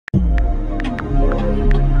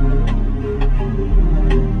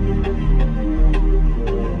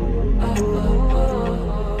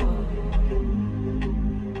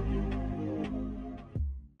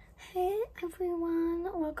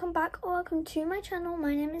to my channel.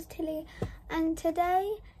 My name is Tilly, and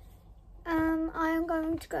today I am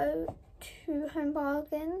going to go to Home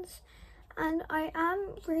Bargains, and I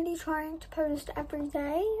am really trying to post every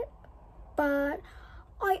day, but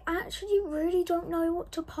I actually really don't know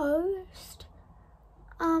what to post.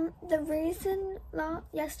 The reason that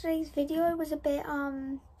yesterday's video was a bit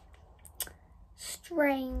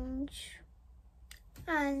strange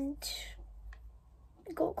and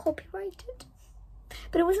it got copyrighted,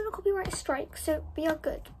 but it wasn't a copyright strike, so we are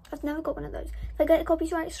good. I've never got one of those. If I get a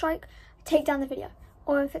copyright strike, take down the video,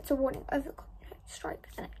 or if it's a warning of a copyright strike,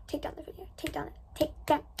 then I take down the video, take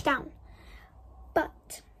that down.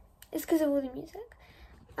 But it's because of all the music.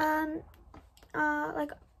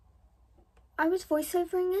 Like I was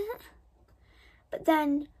voiceovering it, but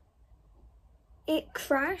then it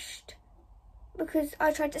crashed because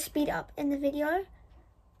I tried to speed up in the video,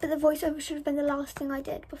 but the voiceover should have been the last thing I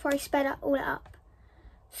did before I sped up all it up.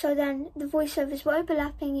 So then the voiceovers were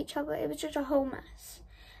overlapping each other. It was just a whole mess.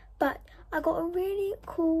 But I got a really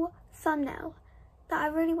cool thumbnail that I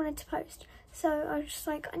really wanted to post. So I was just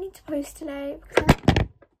like, I need to post today because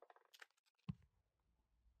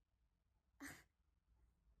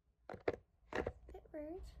bit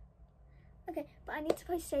rude. Okay, but I need to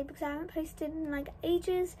post today because I haven't posted in like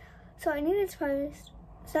ages. So I needed to post.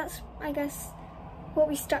 So that's, I guess, what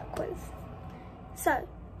we stuck with. So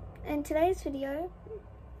in today's video,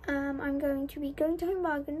 I'm going to be going to Home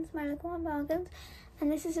Bargains, my local Home Bargains,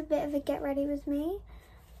 and this is a bit of a get ready with me,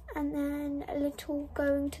 and then a little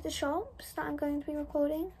going to the shops that I'm going to be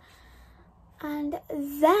recording, and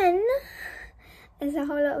then there's a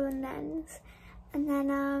whole lot of nens, and then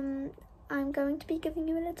I'm going to be giving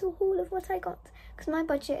you a little haul of what I got, because my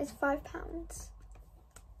budget is £5.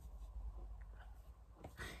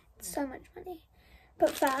 It's so much money. But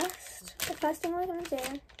first, the first thing we're going to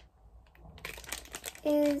do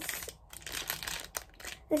is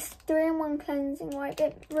this 3-in-1 cleansing wipe.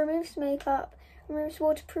 It removes makeup, removes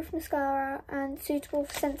waterproof mascara, and suitable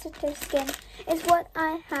for sensitive skin is what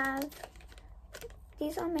I have.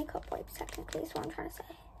 These are makeup wipes technically, is what I'm trying to say.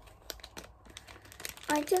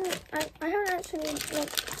 I haven't actually,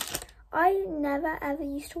 like, I never ever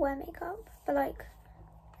used to wear makeup, but like,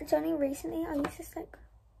 it's only recently I used this, like,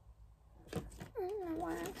 I don't know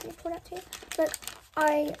why I actually pulled that to you, but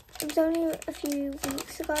it was only a few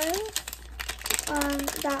weeks ago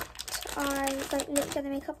that I like looked at the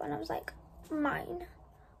makeup and I was like, mine.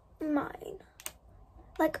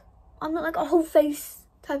 Like, I'm not like a whole face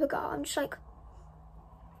type of girl. I'm just like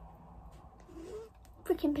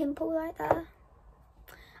freaking pimple right there,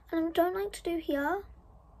 and I don't like to do here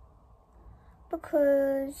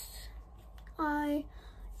because I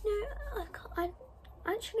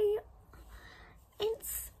actually,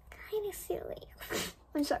 it's kind of silly.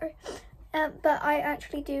 I'm sorry, but I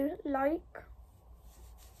actually do like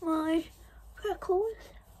my freckles.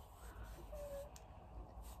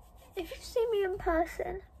 If you see me in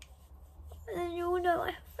person, then you will know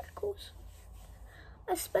I have freckles,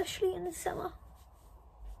 especially in the summer.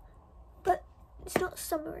 But it's not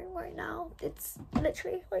summering right now. It's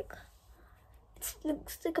literally like, it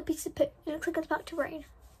looks like a piece of pit. It looks like it's about to rain.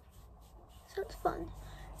 So it's fun.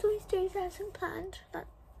 It's always days I hasn't planned. That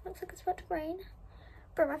looks like it's about to rain.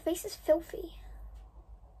 Bro, my face is filthy.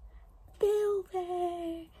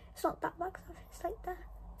 Filthy. It's not that bad, it's like that.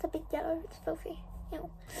 It's a big yellow. It's filthy. Ew.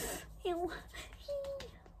 Ew.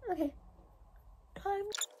 Okay. Time.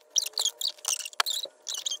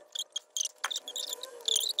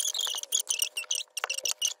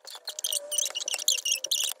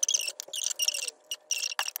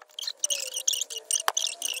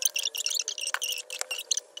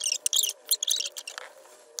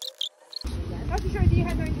 I can show you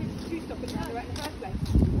how to do stop it now, right in the first place.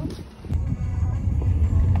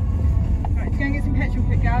 Right, let's go and get some petrol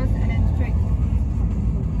quick, girls, and then straight.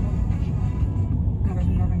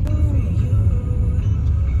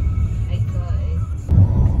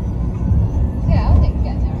 Yeah, I think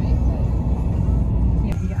get there at 8:30.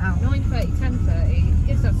 Yeah, we can get out. 9:30, 10:30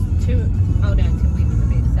 gives us until we can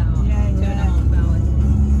be set up. Yeah, 2.5 hours.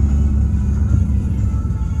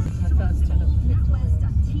 My first 10 of Victoria.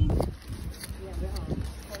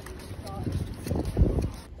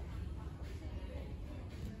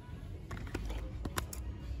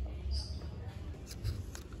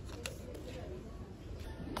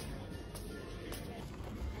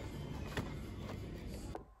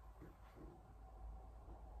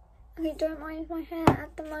 Okay, don't mind my hair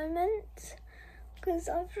at the moment because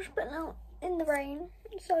I've just been out in the rain,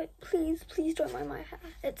 so please don't mind my hair.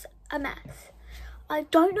 It's a mess. I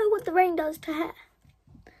don't know what the rain does to hair,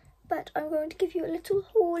 but I'm going to give you a little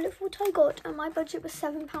haul of what I got, and my budget was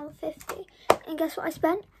 £7.50. And guess what I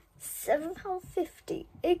spent? £7.50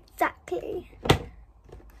 exactly.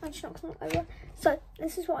 I'm just not over. So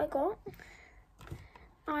this is what I got.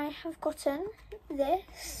 I have gotten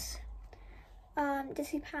this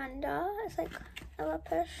Disney Panda. It's like a little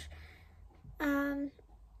push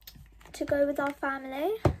to go with our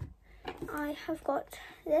family. I have got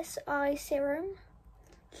this eye serum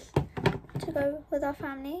to go with our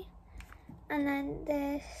family, and then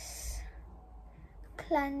this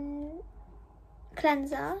cleanser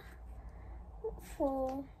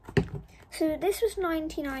for, so this was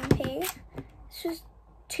 99p, this was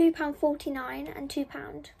 £2.49 and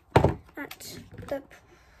 £2 at the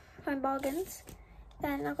Home Bargains.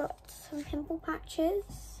 Then I got some pimple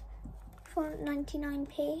patches for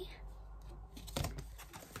 99p,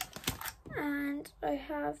 and I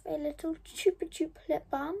have a little Chupa Chup lip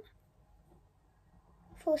balm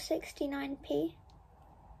for 69p.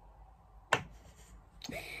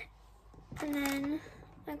 And then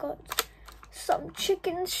I got some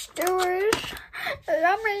chicken skewers.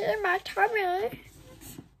 Yummy in my tummy.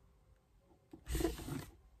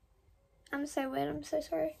 I'm so weird, I'm so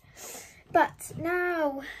sorry. But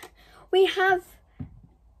now we have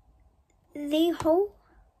the whole,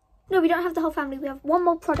 no, we don't have the whole family. We have one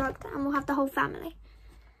more product and we'll have the whole family.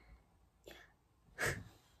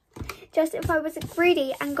 Just if I wasn't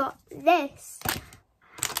greedy and got this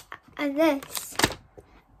and this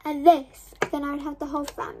and this, then I would have the whole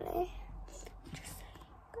family.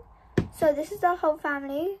 So this is the whole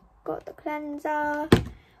family. Got the cleanser,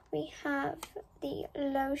 we have the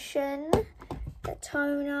lotion, the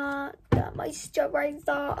toner, the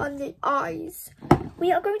moisturizer, and the eyes.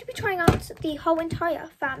 We are going to be trying out the whole entire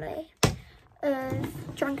family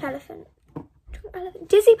of Drunk Elephant,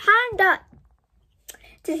 Disney Panda.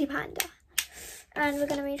 And we're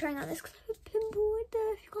going to be trying out this pimple right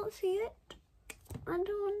there, if you can't see it. I don't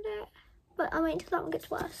want it, but I'll wait until that one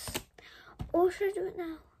gets worse. Or should I do it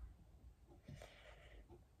now?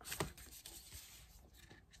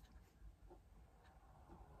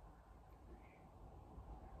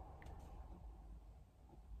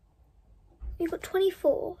 We've got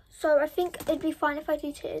 24, so I think it'd be fine if I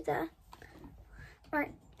do 2 there.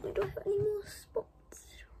 Right, do I have any more spots?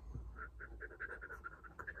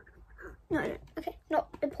 No, I don't. Okay, not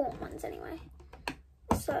important ones anyway.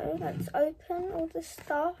 So let's open all this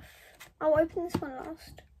stuff. I'll open this one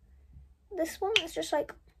last. This one is just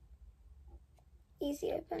like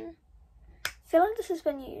easy open. I feel like this has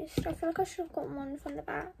been used. I feel like I should have gotten one from the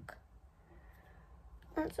back.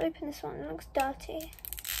 Let's open this one. It looks dirty.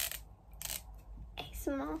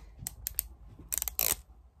 ASMR.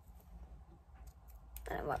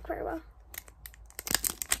 That didn't work very well.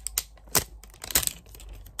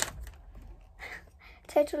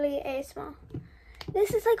 Totally ASMR.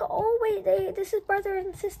 This is like, oh wait, this is brother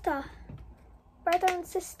and sister. Brother and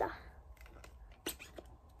sister.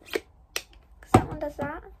 Because that one does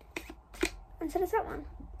that. And so does that one.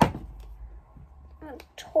 And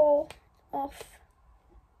tore off.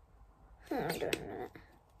 I'll do it in a minute.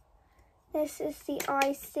 This is the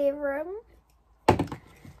eye serum.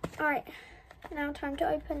 Alright, now time to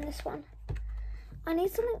open this one. I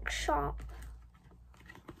need something sharp.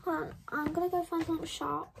 Hold on, I'm gonna go find something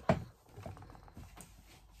sharp.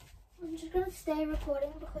 I'm just gonna stay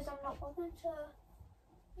recording because I'm not bothered to,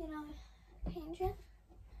 you know, change it.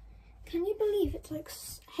 Can you believe it's like,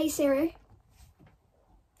 hey Siri.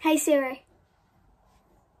 Hey Siri.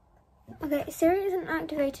 Okay, Siri isn't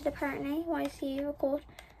activated apparently. Why is he record?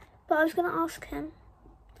 But I was gonna ask him.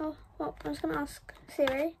 Oh, well, I was gonna ask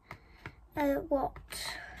Siri what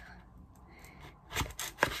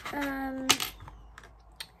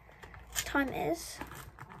time it is,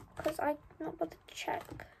 because I'm not bothered to check.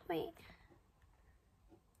 Wait,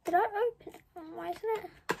 did I open it? Why isn't it?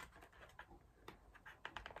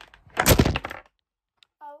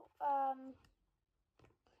 Oh,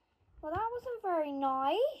 well that wasn't very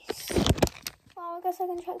nice. Well, I guess I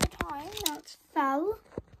can check the time. Now it's fell.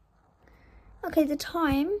 Okay, the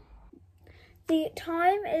time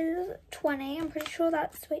is 20. I'm pretty sure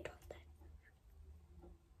that's, wait,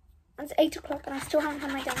 it's 8 o'clock and I still haven't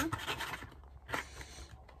had my dinner.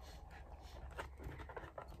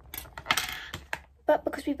 But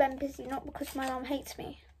because we've been busy, not because my mum hates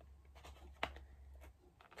me.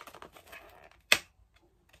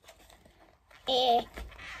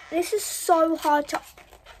 This is so hard to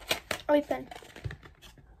open.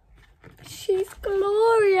 She's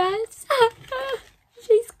glorious.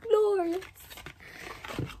 She's glorious.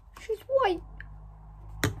 She's white.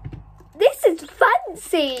 This is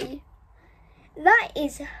fancy. That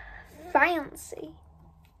is fancy.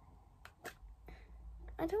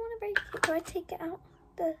 I don't want to break it. Do I take it out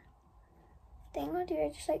the thing, or do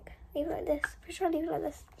I just like leave it like this? Pretty sure I leave it like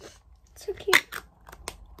this. It's so cute.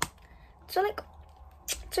 So like,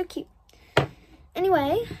 so cute.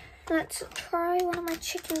 Anyway, let's try one of my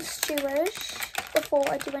chicken skewers before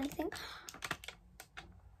I do anything.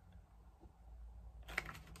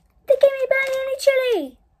 They gave me barely any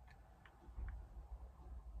chili.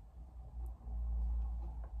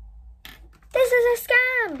 This is a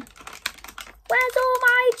scam. Where's all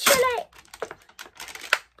my chili?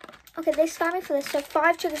 Okay, they scammed me for this. So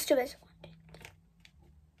 5 chicken skewers.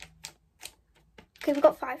 Okay, we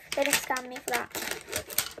got 5. They didn't scam me for that.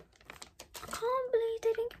 I can't believe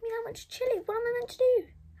they didn't give me that much chili. What am I meant to do?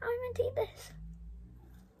 How am I meant to eat this?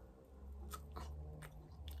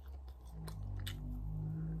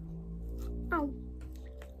 Oh.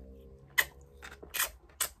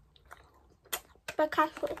 But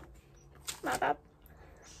careful. My bad.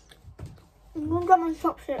 I'm gonna get my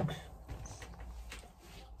chopsticks.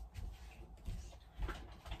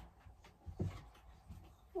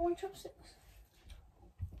 One chopsticks.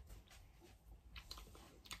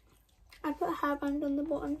 I put a hairband on the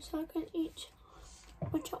bottom so I can eat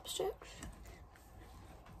my chopsticks.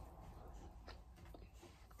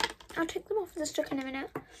 I'll take them off the stick in a minute.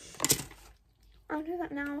 I'll do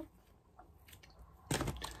that now.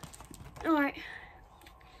 Alright.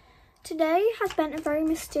 Today has been a very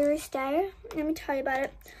mysterious day. Let me tell you about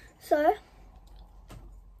it. So,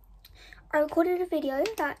 I recorded a video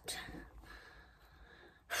that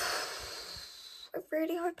I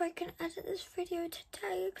really hope I can edit this video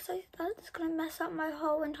today because I thought it's going to mess up my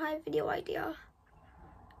whole entire video idea.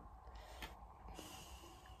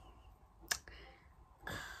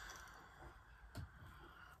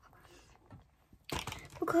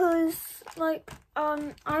 Because, like,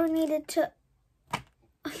 I needed to...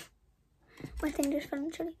 My thing just fell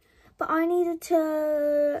in chili. But I needed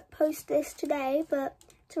to post this today, but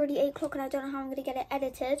it's already 8 o'clock and I don't know how I'm going to get it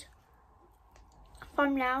edited.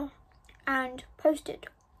 Thumbnail. And posted.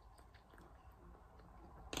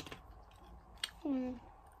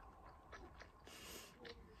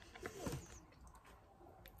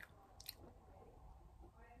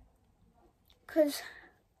 Because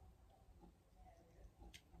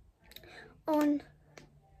on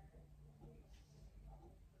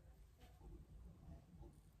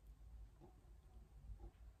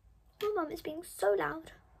my mum is being so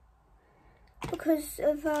loud. Because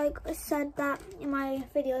of, like, I said that in my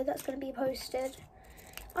video that's going to be posted.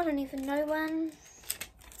 I don't even know when.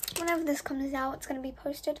 Whenever this comes out, it's going to be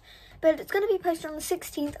posted. But it's going to be posted on the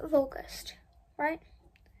 16th of August, right?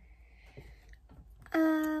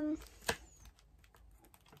 I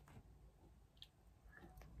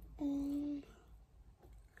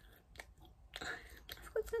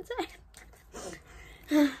forgot what I was going to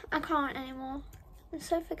say. I can't anymore. I'm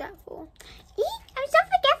so forgetful. I'm so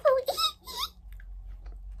forgetful.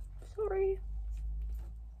 Sorry.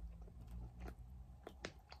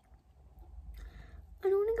 I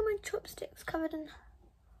don't want to get my chopsticks covered in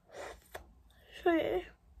chili.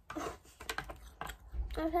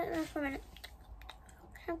 I'll put it there for a minute.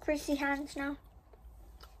 I have greasy hands now.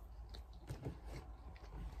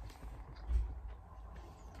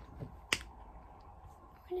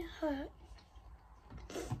 Really hurt.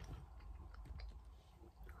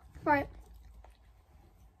 Right.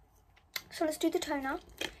 So let's do the toner.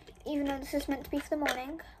 Even though this is meant to be for the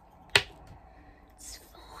morning. It's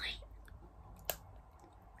fine.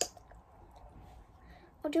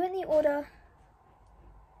 I'll do it in the order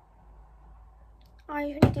I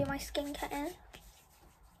usually do my skincare in.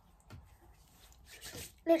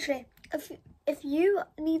 Literally, if you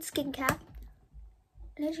need skincare,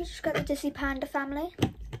 literally just get the Disney Panda family.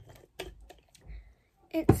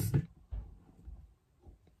 It's...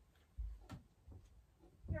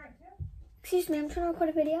 Excuse me, I'm trying to record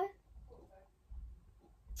a video.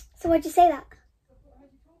 So why'd you say that?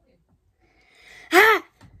 Ah!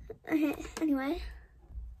 Okay, anyway.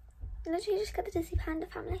 Literally just get the Disney Panda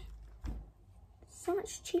family. It's so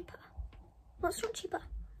much cheaper. Well, it's not cheaper.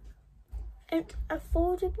 It's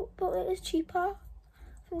affordable, but it is cheaper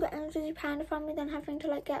from getting the Disney Panda family than having to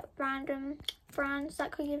like get random brands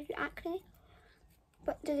that could give you acne.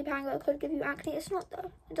 But Disney Panda could give you acne. It's not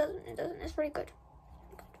though. It doesn't. It's very good.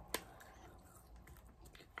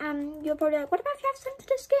 You're probably like, what about if you have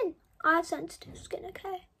sensitive skin? I have sensitive skin,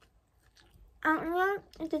 okay? I don't know,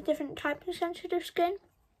 it's a different type of sensitive skin,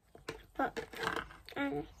 but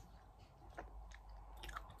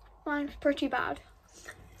mine's pretty bad.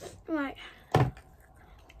 Right,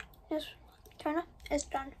 this toner is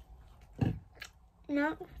done.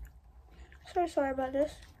 No, so sorry about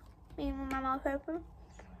this, even with my mouth open.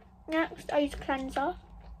 Next, I use cleanser.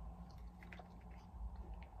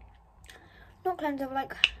 cleanser,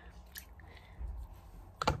 like,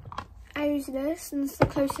 I use this, and it's the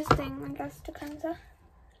closest thing, I guess, to cleanser.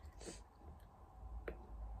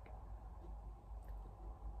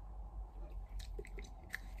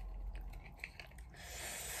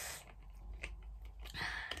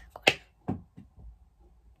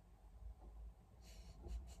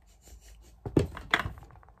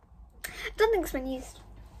 I don't think it's been used.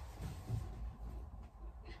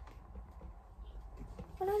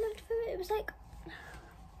 When I looked through it, it was like,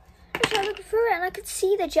 actually I looked through it and I could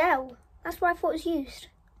see the gel. That's what I thought was used.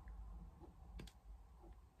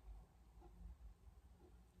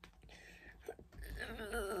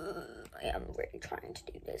 I am really trying to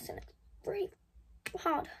do this and it's very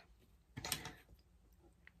hard.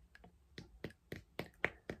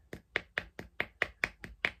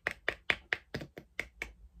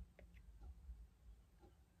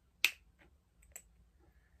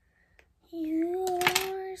 You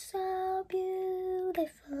are so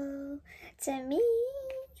beautiful to me.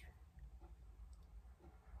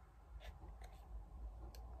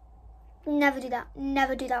 Never do that.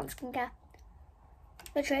 Never do that on skincare.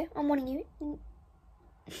 Literally, I'm warning you.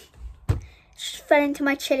 Just fell into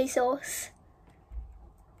my chili sauce.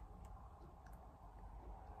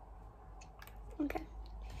 Okay.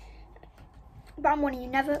 But I'm warning you,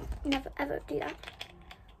 never ever do that.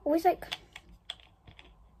 Always like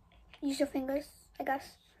use your fingers, I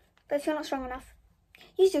guess. But if you're not strong enough,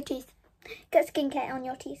 use your teeth. Get skincare on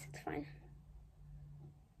your teeth, it's fine.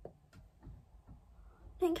 I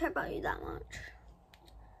don't care about you that much.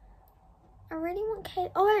 I really want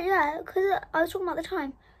cake. Oh yeah, because I was talking about the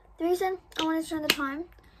time. The reason I wanted to know the time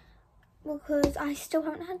because I still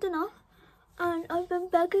haven't had dinner. And I've been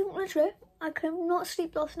begging, literally. I could not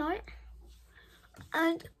sleep last night.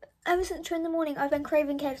 And ever since 2 in the morning, I've been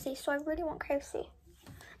craving KFC. So I really want KFC.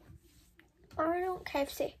 I really want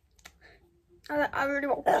KFC. I really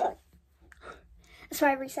want that. That's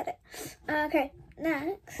why I reset it. Okay,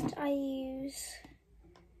 next I use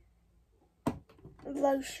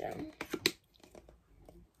lotion.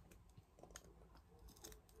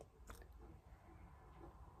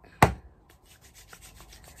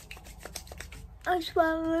 I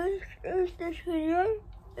swear this video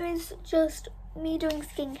is just me doing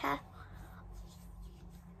skincare.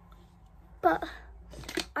 But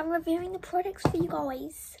I'm reviewing the products for you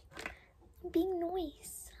guys. I'm being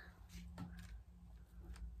nice.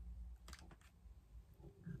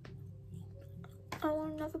 I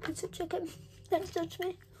want another piece of chicken. Don't judge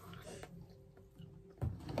me.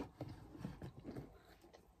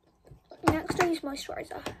 Next I use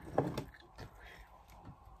moisturizer.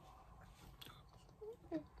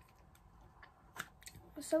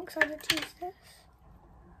 I'm so excited to use this.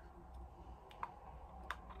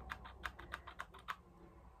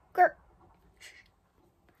 Grr.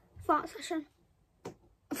 Fart session.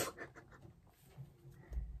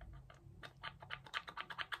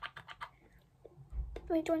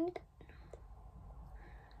 Wait, do I need to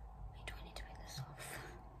take this off?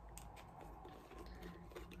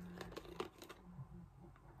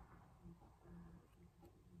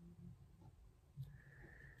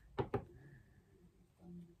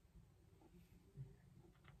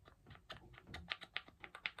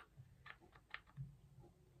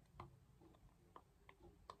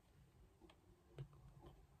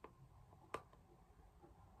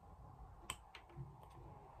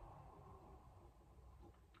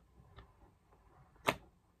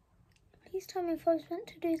 Please tell me if I was meant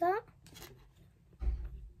to do that.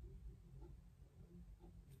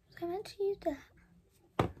 Was I meant to use that?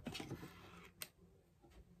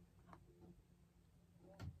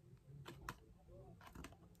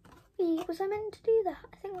 Was I meant to do that?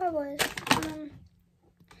 I think I was.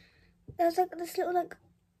 There's like this little like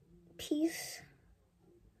piece.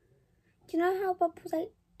 Do you know how Bob was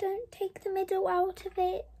like, don't take the middle out of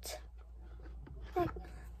it? Like,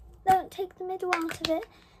 don't take the middle out of it.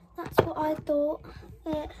 That's what I thought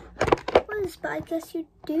it was, but I guess you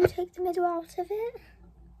do take the middle out of it.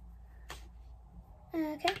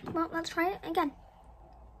 Okay, well, let's try it again.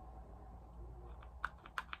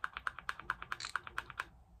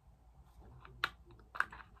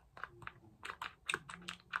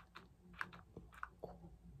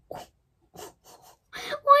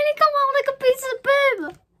 Why did it come out like a piece of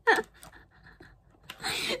boob?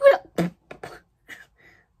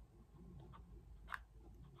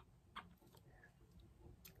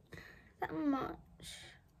 That much.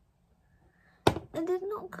 It did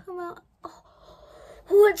not come out.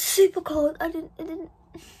 Oh, it's super cold. I can't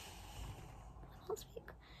speak.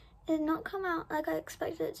 It did not come out like I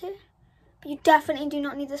expected it to. But you definitely do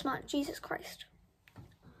not need this much. Jesus Christ.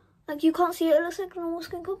 Like, you can't see it. It looks like normal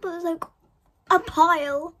skin color, but there's like a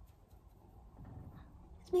pile.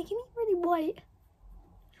 It's making it really white.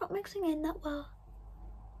 It's not mixing in that well.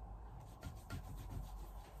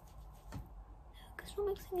 Look, it's not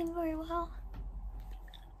mixing in very well.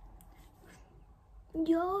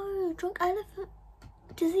 Yo, drunk elephant,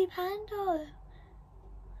 dizzy panda.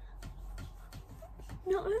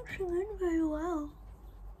 Not mixing in very well.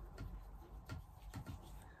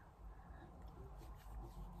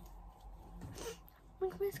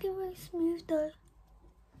 Make my skin very smooth though.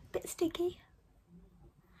 Bit sticky,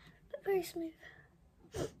 but very smooth.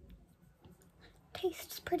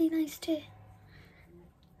 Tastes pretty nice too.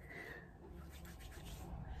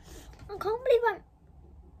 I can't believe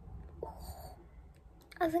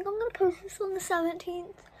I think I'm gonna post this on the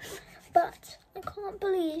 17th, but I can't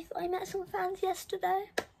believe I met some fans yesterday.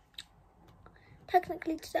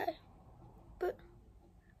 Technically today, but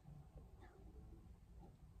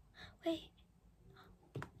wait.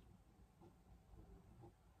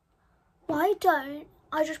 Why don't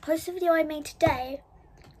I just post the video I made today,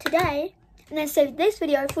 and then save this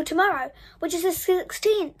video for tomorrow, which is the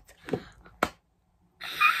 16th.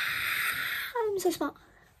 I'm so smart.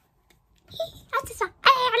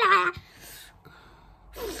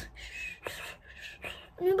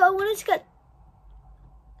 No, but I wanted to get...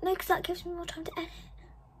 No, because that gives me more time to edit.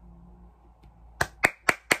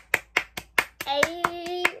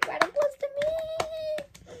 Hey, round of applause to me.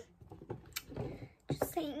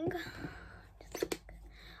 Just saying.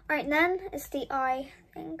 Alright, then it's the eye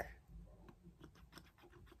thing.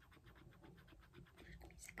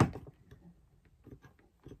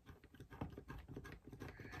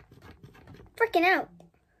 Freaking out.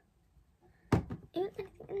 Isn't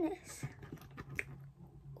anything in this?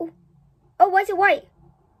 Oh, oh, why is it white?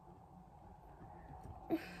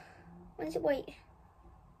 Why is it white?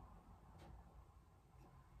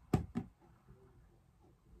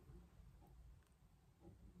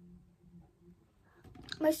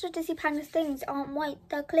 Most of Dizzy Panda's things aren't white,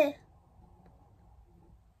 they're clear.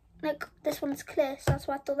 Like, this one's clear, so that's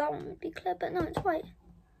why I thought that one would be clear, but no, it's white.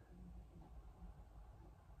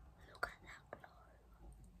 Look at that glow.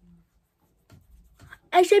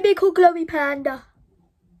 I should be called Glowy Panda.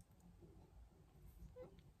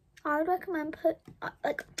 I would recommend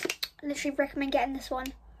literally recommend getting this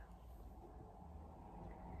one.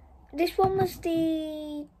 This one was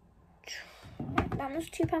that was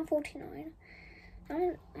 £2.49. I don't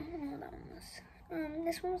know what that one was.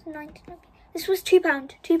 This one was 99p. This was £2.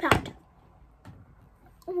 £2.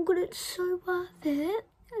 Oh my god, it's so worth it.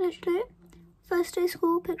 Literally. First day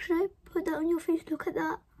school picture day. Put that on your face. Look at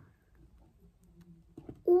that.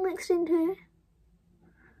 All mixed in here. It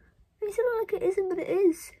makes it look like it isn't, but it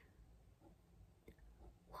is.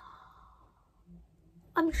 Wow.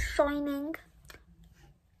 I'm shining.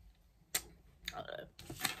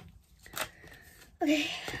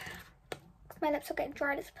 Okay. My lips are getting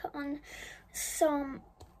dry. Let's put on some.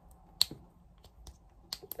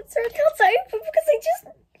 It's really hard to open because I just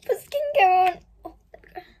put skincare on. Oh, there we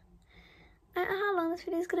go. I don't know how long this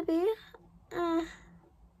video is going to be.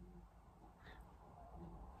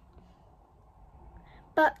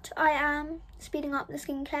 But I am speeding up the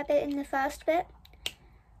skincare bit in the first bit.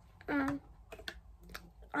 And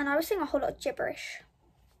I was saying a whole lot of gibberish.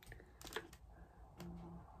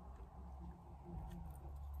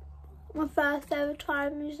 My first ever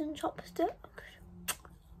time using chopstick.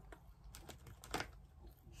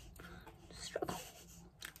 Struggle.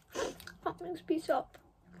 Can't mix piece up.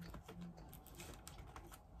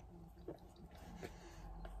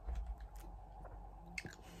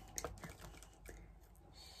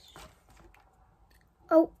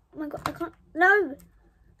 Oh my god, I can't. No!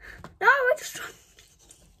 No, I've just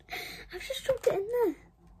dropped it in there.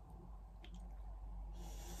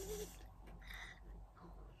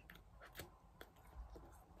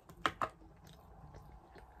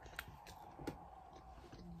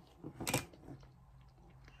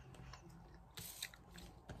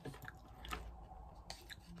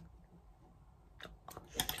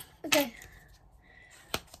 Okay.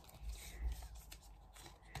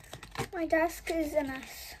 My desk is a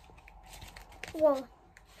mess. Whoa.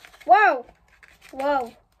 Whoa.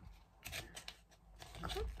 Whoa.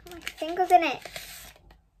 Can't put my fingers in it.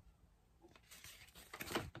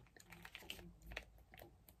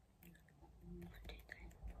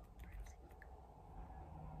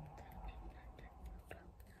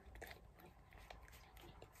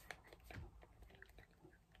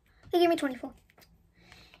 They gave me 24.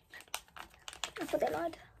 I thought they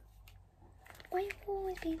lied. Why you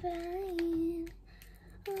always be lying?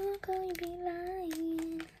 Oh, can you be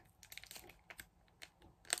lying?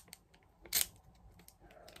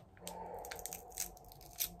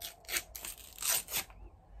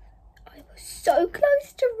 so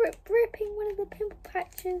close to ripping one of the pimple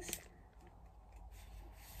patches.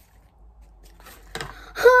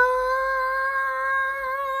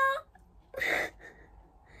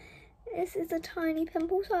 This is a tiny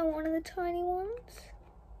pimple, so I want one of the tiny ones.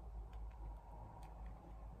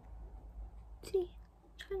 See,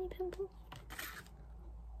 tiny pimple.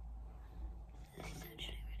 This is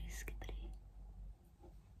actually really skippity.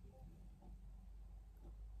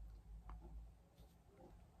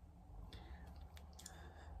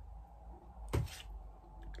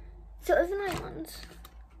 So overnight ones.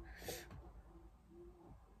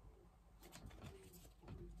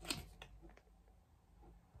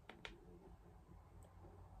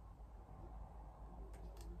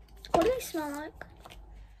 What do they smell like?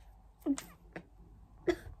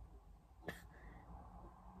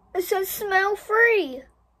 It says smell free.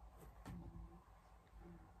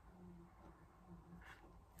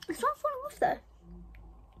 It's not falling off though.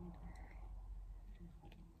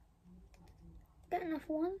 Get enough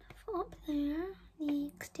one for up there.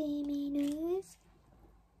 Next to my nose.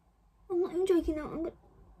 I'm not even joking now. I'm gonna.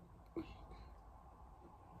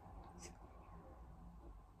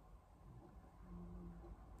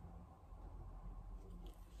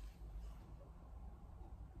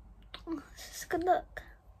 Oh, this is a good look.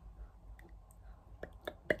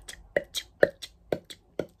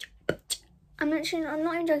 I'm not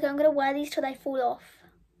even joking. I'm gonna wear these till they fall off.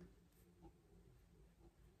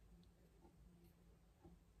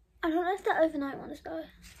 I don't know if they're overnight ones though.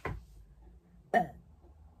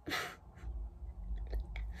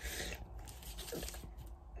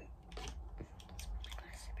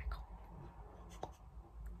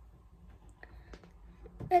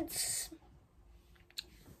 It's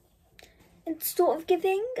sort of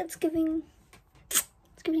giving. It's giving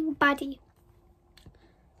baddie.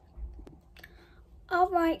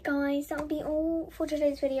 Alright guys, that'll be all for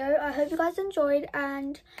today's video. I hope you guys enjoyed,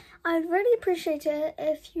 and I'd really appreciate it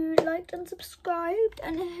if you liked and subscribed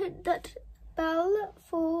and hit that bell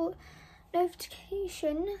for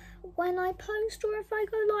notification when I post or if I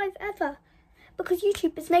go live ever, because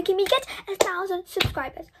YouTube is making me get 1,000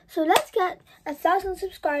 subscribers. So let's get 1,000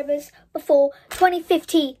 subscribers before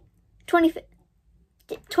 2050.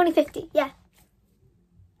 2050, yeah.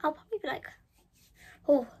 I'll probably be like,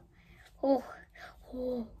 I'll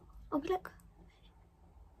be like,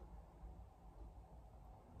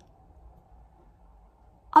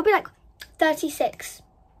 I'll be like 36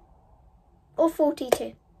 or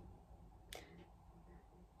 42.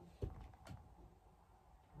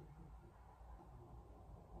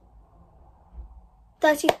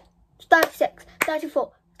 $30, 36,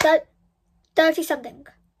 34, 30 something,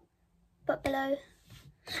 but below,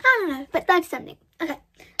 I don't know, but 30 something. Okay,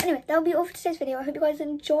 anyway, that'll be all for today's video. I hope you guys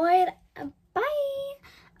enjoyed, and bye,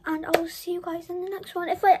 and I will see you guys in the next one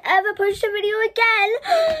if I ever post a video again.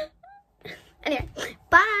 Anyway,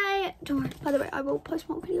 bye. Don't worry, by the way, I will post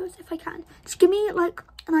more videos if I can. Just give me like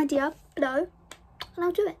an idea below and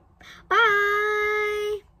I'll do it. Bye.